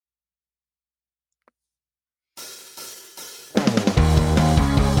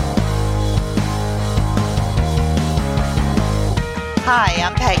Hi,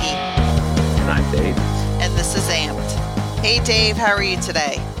 I'm Peggy. And I'm Dave. And this is Amped. Hey, Dave, how are you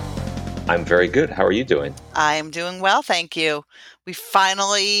today? I'm very good. How are you doing? I'm doing well, thank you. We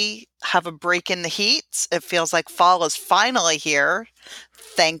finally have a break in the heat. It feels like fall is finally here.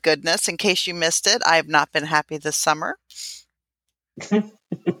 Thank goodness. In case you missed it, I have not been happy this summer.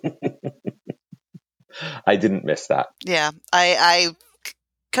 I didn't miss that. Yeah, I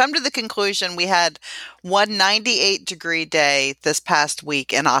come to the conclusion we had one 98-degree day this past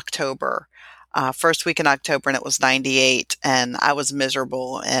week in October. First week in October, and it was 98, and I was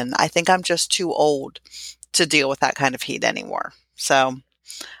miserable. And I think I'm just too old to deal with that kind of heat anymore. So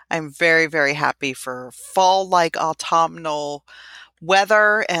I'm very, very happy for fall-like autumnal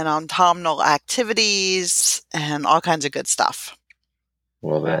weather and autumnal activities and all kinds of good stuff.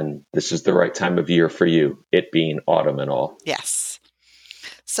 Well, then, this is the right time of year for you, it being autumn and all. Yes.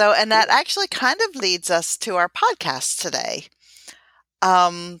 So, and that actually kind of leads us to our podcast today.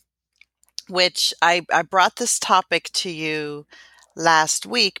 Which I brought this topic to you last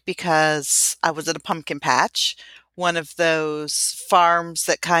week because I was at a pumpkin patch, one of those farms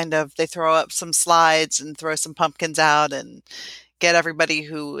that they throw up some slides and throw some pumpkins out and get everybody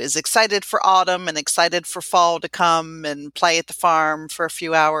who is excited for autumn and excited for fall to come and play at the farm for a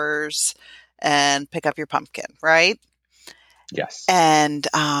few hours and pick up your pumpkin, right? Yes. And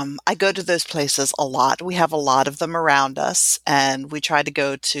I go to those places a lot. We have a lot of them around us, and we try to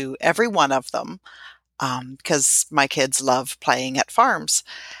go to every one of them because my kids love playing at farms.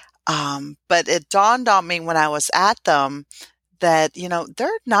 But it dawned on me when I was at them that,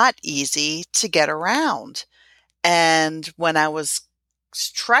 they're not easy to get around. And when I was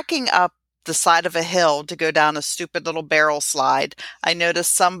trekking up the side of a hill to go down a stupid little barrel slide, I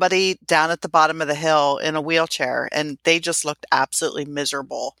noticed somebody down at the bottom of the hill in a wheelchair, and they just looked absolutely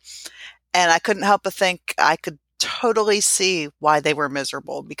miserable. And I couldn't help but think I could totally see why they were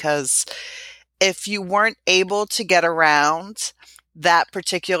miserable, because if you weren't able to get around, that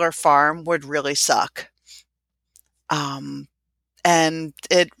particular farm would really suck. And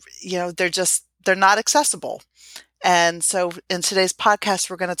they're not accessible. And so in today's podcast,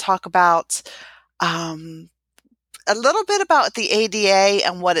 we're going to talk about a little bit about the ADA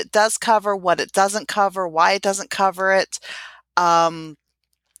and what it does cover, what it doesn't cover, why it doesn't cover it.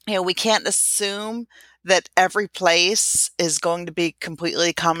 We can't assume that every place is going to be completely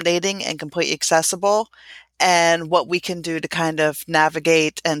accommodating and completely accessible, and what we can do to kind of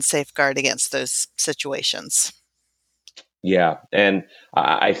navigate and safeguard against those situations. Yeah. And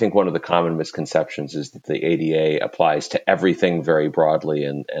I think one of the common misconceptions is that the ADA applies to everything very broadly,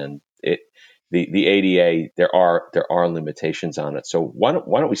 and the ADA, there are limitations on it. So why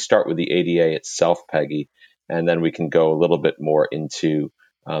don't we start with the ADA itself, Peggy, and then we can go a little bit more into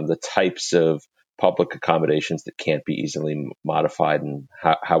the types of public accommodations that can't be easily modified and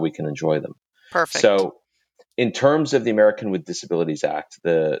how we can enjoy them. Perfect. So in terms of the American with Disabilities Act,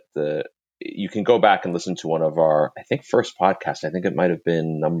 you can go back and listen to one of our, I think, first podcast. I think it might have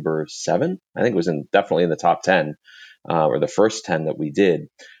been number 7. I think it was definitely in the top 10 or the first 10 that we did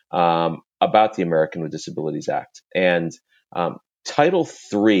about the American with Disabilities Act. And Title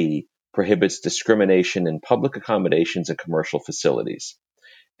III prohibits discrimination in public accommodations and commercial facilities.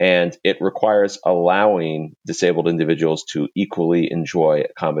 And it requires allowing disabled individuals to equally enjoy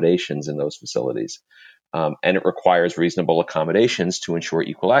accommodations in those facilities. And it requires reasonable accommodations to ensure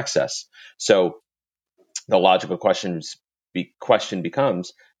equal access. So the logical question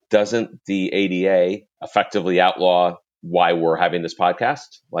becomes, doesn't the ADA effectively outlaw why we're having this podcast?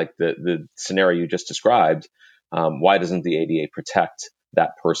 Like the scenario you just described, why doesn't the ADA protect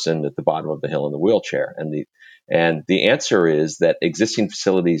that person at the bottom of the hill in the wheelchair? And the answer is that existing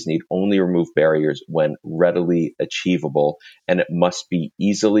facilities need only remove barriers when readily achievable, and it must be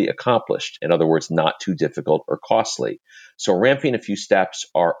easily accomplished. In other words, not too difficult or costly. So ramping a few steps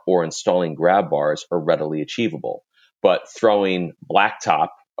or installing grab bars are readily achievable, but throwing blacktop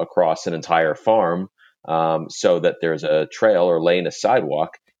across an entire farm so that there's a trail or laying a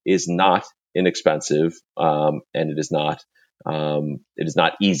sidewalk is not inexpensive, and it is not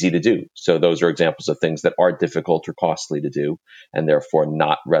easy to do. So those are examples of things that are difficult or costly to do, and therefore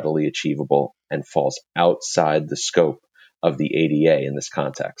not readily achievable, and falls outside the scope of the ADA in this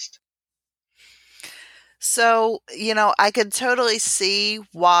context. So, I could totally see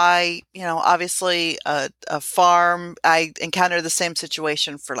why, obviously a farm, I encounter the same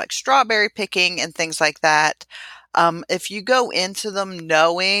situation for like strawberry picking and things like that. If you go into them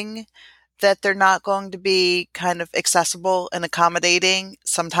knowing that they're not going to be kind of accessible and accommodating,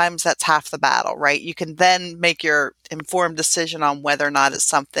 sometimes that's half the battle, right? You can then make your informed decision on whether or not it's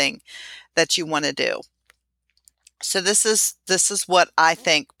something that you want to do. So this is what I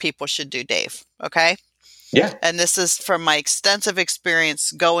think people should do, Dave. Okay. Yeah. And this is from my extensive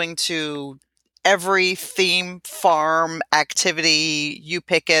experience going to every theme farm activity, you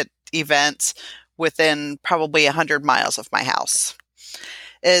pick it event within probably 100 miles of my house.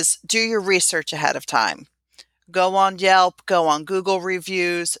 Is do your research ahead of time. Go on Yelp, go on Google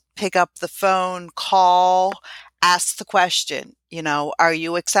reviews, pick up the phone, call, ask the question, are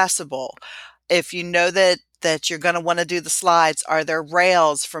you accessible? If you know that you're going to want to do the slides, are there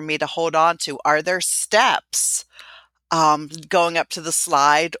rails for me to hold on to? Are there steps going up to the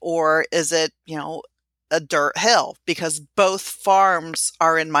slide, or is it, a dirt hill? Because both farms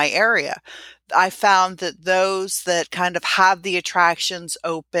are in my area. I found that those that kind of have the attractions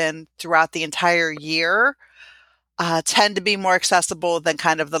open throughout the entire year tend to be more accessible than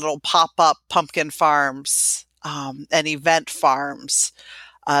kind of the little pop-up pumpkin farms and event farms.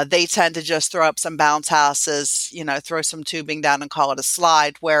 They tend to just throw up some bounce houses, throw some tubing down and call it a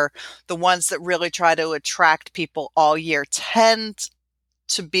slide, where the ones that really try to attract people all year tend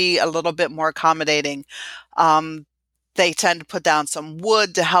to be a little bit more accommodating. They tend to put down some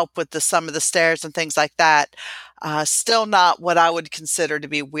wood to help with some of the stairs and things like that. Still not what I would consider to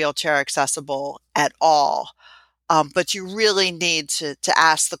be wheelchair accessible at all. But you really need to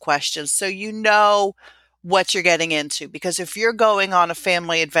ask the questions so you know what you're getting into. Because if you're going on a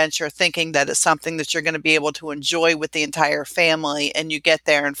family adventure thinking that it's something that you're going to be able to enjoy with the entire family, and you get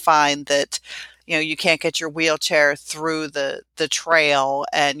there and find that you can't get your wheelchair through the trail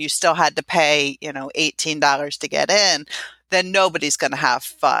and you still had to pay $18 to get in, then nobody's going to have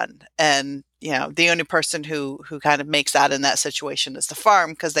fun. And the only person who kind of makes out in that situation is the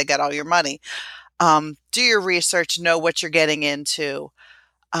farm, because they get all your money. Do your research, know what you're getting into.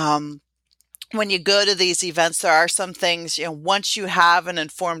 When you go to these events, there are some things, once you have an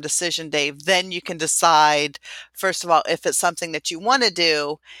informed decision, Dave, then you can decide, first of all, if it's something that you want to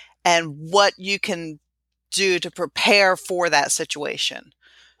do and what you can do to prepare for that situation.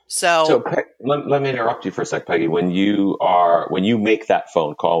 So So let me interrupt you for a sec, Peggy. When you make that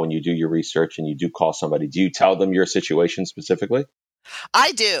phone call, when you do your research and you do call somebody, do you tell them your situation specifically?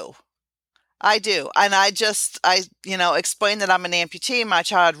 I do. I do. And explain that I'm an amputee. My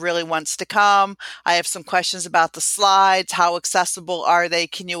child really wants to come. I have some questions about the slides. How accessible are they?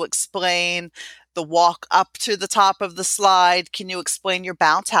 Can you explain the walk up to the top of the slide? Can you explain your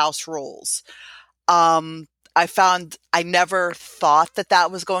bounce house rules? I found I never thought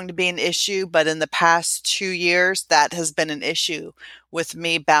that was going to be an issue, but in the past 2 years, that has been an issue with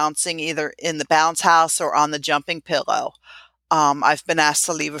me bouncing either in the bounce house or on the jumping pillow. I've been asked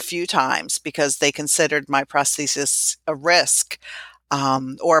to leave a few times because they considered my prosthesis a risk,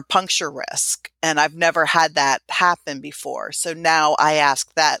 or a puncture risk. And I've never had that happen before. So now I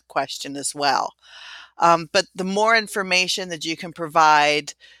ask that question as well. But the more information that you can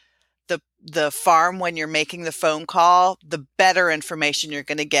provide the farm when you're making the phone call, the better information you're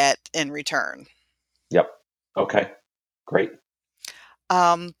going to get in return. Yep. Okay. Great.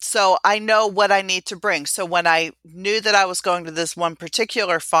 So I know what I need to bring. So when I knew that I was going to this one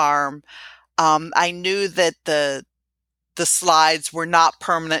particular farm, I knew that the slides were not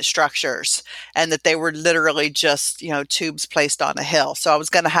permanent structures and that they were literally just, tubes placed on a hill. So I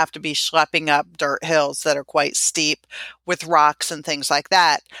was going to have to be schlepping up dirt hills that are quite steep with rocks and things like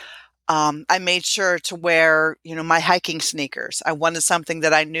that. I made sure to wear, my hiking sneakers. I wanted something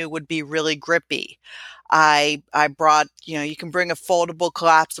that I knew would be really grippy. I brought, you can bring a foldable,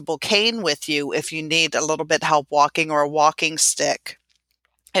 collapsible cane with you if you need a little bit help walking, or a walking stick,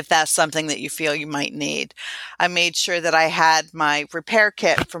 if that's something that you feel you might need. I made sure that I had my repair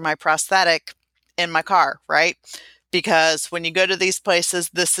kit for my prosthetic in my car, right? Because when you go to these places,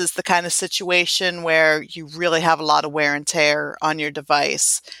 this is the kind of situation where you really have a lot of wear and tear on your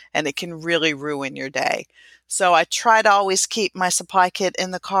device, and it can really ruin your day. So I try to always keep my supply kit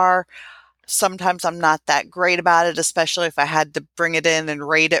in the car. Sometimes I'm not that great about it, especially if I had to bring it in and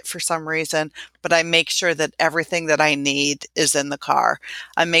rate it for some reason, but I make sure that everything that I need is in the car.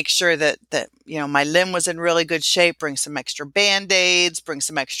 I make sure that my limb was in really good shape, bring some extra Band-Aids, bring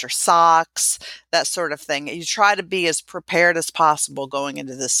some extra socks, that sort of thing. You try to be as prepared as possible going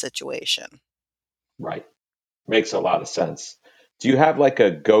into this situation. Right. Makes a lot of sense. Do you have like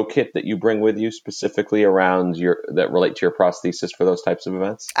a go kit that you bring with you specifically around that relate to your prosthesis for those types of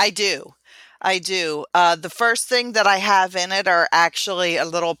events? I do. I do. The first thing that I have in it are actually a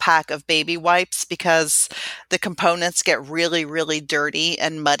little pack of baby wipes, because the components get really, really dirty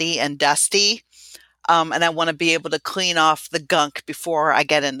and muddy and dusty. And I want to be able to clean off the gunk before I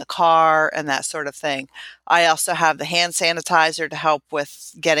get in the car and that sort of thing. I also have the hand sanitizer to help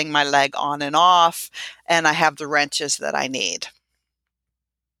with getting my leg on and off, and I have the wrenches that I need.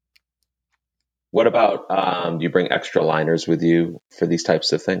 What about do you bring extra liners with you for these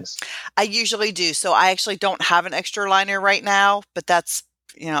types of things? I usually do. So I actually don't have an extra liner right now, but that's,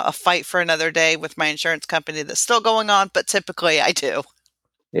 a fight for another day with my insurance company that's still going on, but typically I do.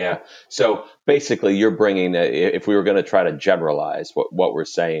 Yeah. So basically, you're bringing, if we were going to try to generalize, what we're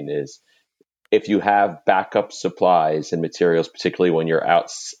saying is if you have backup supplies and materials, particularly when you're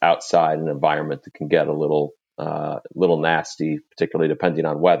outside an environment that can get a little nasty, particularly depending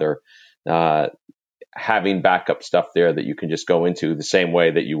on weather, uh, having backup stuff there that you can just go into the same way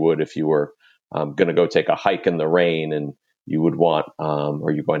that you would if you were going to go take a hike in the rain and you would want,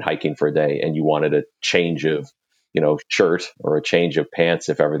 or you're going hiking for a day and you wanted a change of, shirt or a change of pants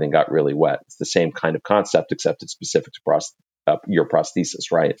if everything got really wet. It's the same kind of concept, except it's specific to your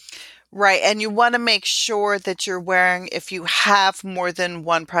prosthesis, right? Right. And you want to make sure that you're wearing, if you have more than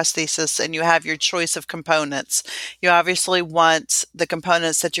one prosthesis and you have your choice of components, you obviously want the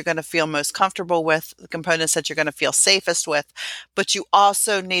components that you're going to feel most comfortable with, the components that you're going to feel safest with, but you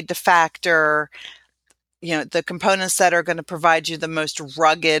also need to factor the components that are going to provide you the most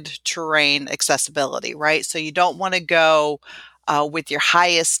rugged terrain accessibility, right? So you don't want to go with your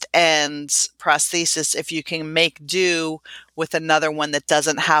highest end prosthesis if you can make do with another one that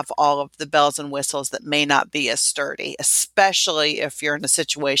doesn't have all of the bells and whistles that may not be as sturdy, especially if you're in a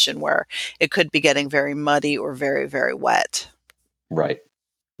situation where it could be getting very muddy or very, very wet. Right.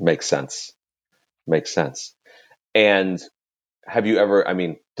 Makes sense. Makes sense. And have you ever,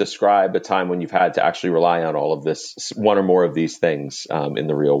 describe a time when you've had to actually rely on all of this, one or more of these things in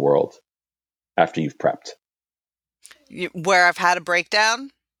the real world after you've prepped? Where I've had a breakdown?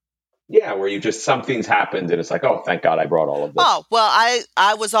 Yeah, where something's happened and it's like, oh, thank God I brought all of this. Oh, well,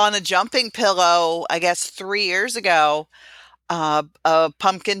 I was on a jumping pillow, I guess 3 years ago, a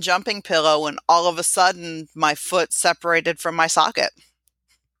pumpkin jumping pillow, and all of a sudden my foot separated from my socket.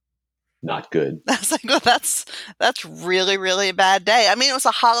 Not good. I was like, well, that's really, really a bad day. I mean, it was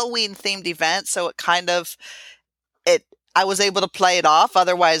a Halloween themed event, so it I was able to play it off.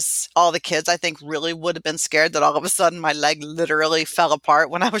 Otherwise, all the kids I think really would have been scared that all of a sudden my leg literally fell apart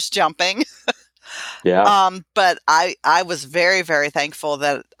when I was jumping. Yeah. But I was very, very thankful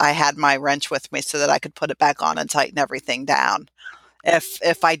that I had my wrench with me so that I could put it back on and tighten everything down.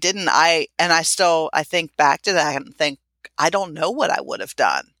 If I didn't, I think back to that and think I don't know what I would have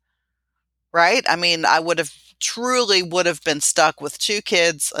done. Right? I mean, I would have been stuck with two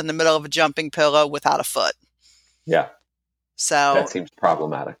kids in the middle of a jumping pillow without a foot. Yeah. So That seems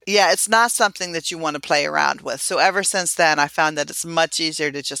problematic. yeah, it's not something that you want to play around with. So ever since then, I found that it's much easier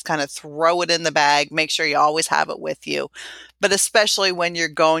to just kind of throw it in the bag, make sure you always have it with you. But especially when you're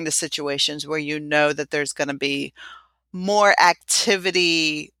going to situations where you know that there's going to be more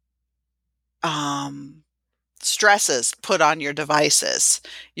activity, um, stresses put on your devices,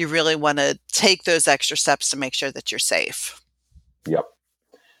 you really want to take those extra steps to make sure that you're safe. Yep.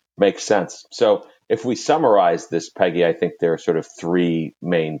 Makes sense. So if we summarize this, Peggy, I think there are sort of three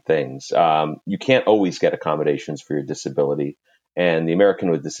main things. You can't always get accommodations for your disability, and the American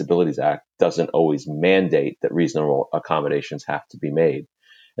with Disabilities Act doesn't always mandate that reasonable accommodations have to be made.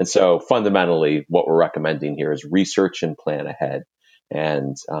 And so fundamentally, what we're recommending here is research and plan ahead.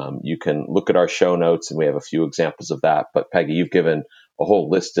 And you can look at our show notes, and we have a few examples of that. But Peggy, you've given a whole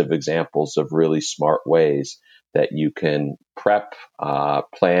list of examples of really smart ways that you can prep,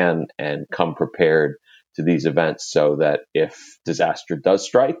 plan, and come prepared to these events so that if disaster does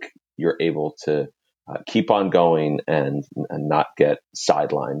strike, you're able to keep on going and not get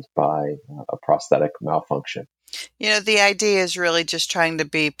sidelined by a prosthetic malfunction. The idea is really just trying to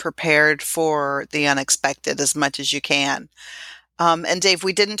be prepared for the unexpected as much as you can. And Dave,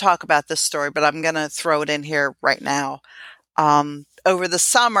 we didn't talk about this story, but I'm going to throw it in here right now. Over the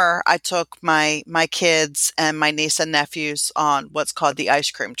summer, I took my kids and my niece and nephews on what's called the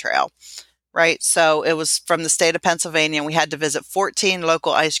ice cream trail. Right. So it was from the state of Pennsylvania, and we had to visit 14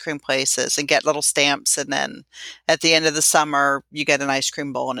 local ice cream places and get little stamps. And then at the end of the summer, you get an ice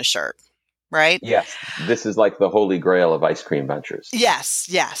cream bowl and a shirt. Right. Yes, this is like the holy grail of ice cream ventures. Yes,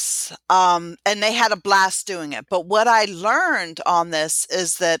 yes. And they had a blast doing it. But what I learned on this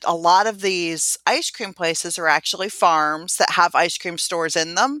is that a lot of these ice cream places are actually farms that have ice cream stores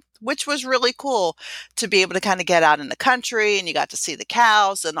in them, which was really cool to be able to kind of get out in the country and you got to see the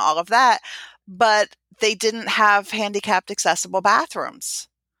cows and all of that. But they didn't have handicapped accessible bathrooms.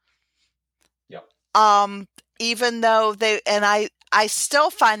 Yep. Even though I still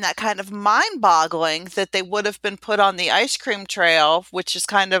find that kind of mind-boggling that they would have been put on the ice cream trail, which is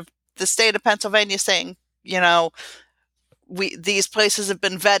kind of the state of Pennsylvania saying, you know, these places have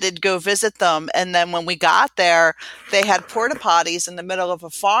been vetted, go visit them. And then when we got there, they had porta potties in the middle of a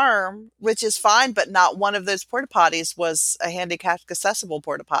farm, which is fine, but not one of those porta potties was a handicapped accessible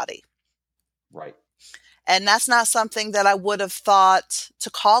porta potty. Right. And that's not something that I would have thought to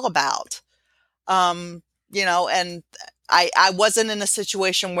call about. And I wasn't in a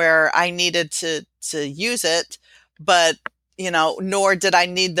situation where I needed to use it, but nor did I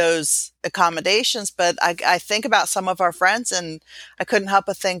need those accommodations. But I think about some of our friends, and I couldn't help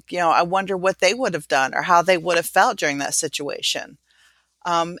but think, I wonder what they would have done or how they would have felt during that situation.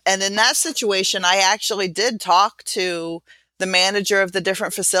 And in that situation, I actually did talk to the manager of the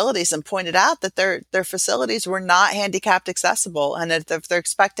different facilities and pointed out that their facilities were not handicapped accessible. And if they're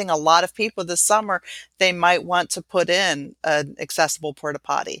expecting a lot of people this summer, they might want to put in an accessible porta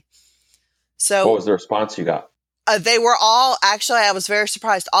potty. What So was the response you got? they were all, actually, I was very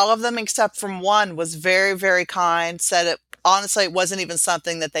surprised. All of them, except from one, was very, very kind, said it, honestly, it wasn't even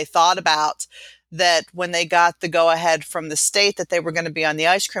something that they thought about, that when they got the go ahead from the state that they were going to be on the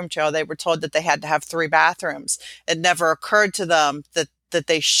ice cream trail, they were told that they had to have 3 bathrooms. It never occurred to them that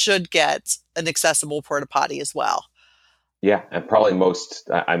they should get an accessible porta potty as well. Yeah, and probably most,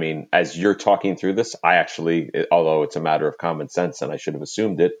 I mean, as you're talking through this, I actually, although it's a matter of common sense and I should have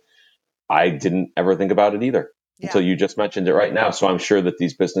assumed it, I didn't ever think about it either Yeah. until you just mentioned it right now. So I'm sure that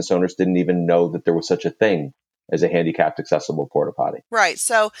these business owners didn't even know that there was such a thing as a handicapped accessible porta potty. Right.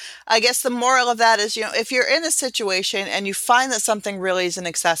 So I guess the moral of that is, if you're in a situation and you find that something really isn't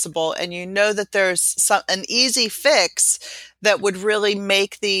accessible and you know that there's an easy fix that would really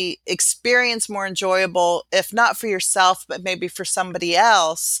make the experience more enjoyable, if not for yourself, but maybe for somebody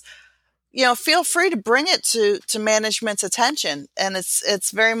else, feel free to bring it to management's attention. And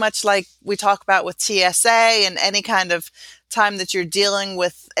it's very much like we talk about with TSA and any kind of time that you're dealing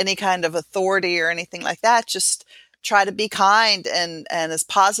with any kind of authority or anything like that. Just try to be kind and as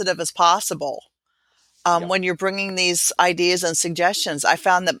positive as possible. Yep. When you're bringing these ideas and suggestions, I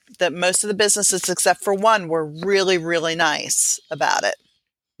found that most of the businesses, except for one, were really, really nice about it.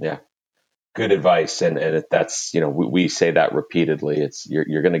 Yeah. Good advice. And that's, we say that repeatedly. It's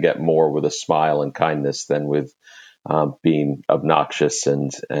you're going to get more with a smile and kindness than with being obnoxious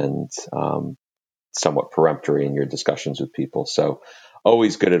and somewhat peremptory in your discussions with people. So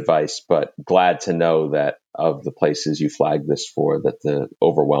always good advice, but glad to know that of the places you flagged this for, that the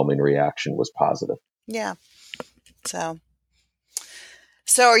overwhelming reaction was positive. Yeah. So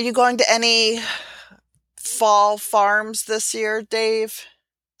are you going to any fall farms this year, Dave?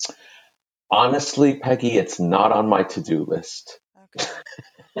 Honestly, Peggy, it's not on my to-do list. Okay.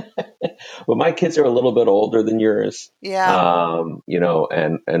 But my kids are a little bit older than yours. Yeah.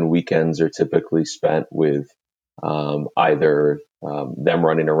 And weekends are typically spent with either them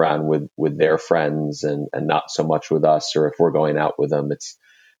running around with their friends and not so much with us, or if we're going out with them, it's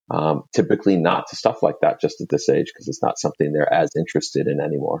typically not to stuff like that just at this age, because it's not something they're as interested in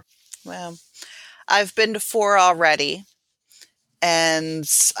anymore. Well, I've been to 4 already, and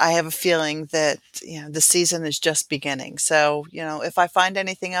I have a feeling that the season is just beginning. So if I find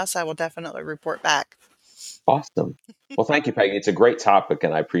anything else, I will definitely report back. Awesome. Well, thank you, Peggy. It's a great topic,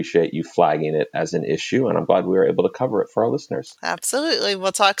 and I appreciate you flagging it as an issue, and I'm glad we were able to cover it for our listeners. Absolutely.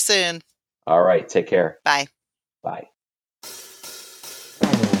 We'll talk soon. All right. Take care. Bye. Bye.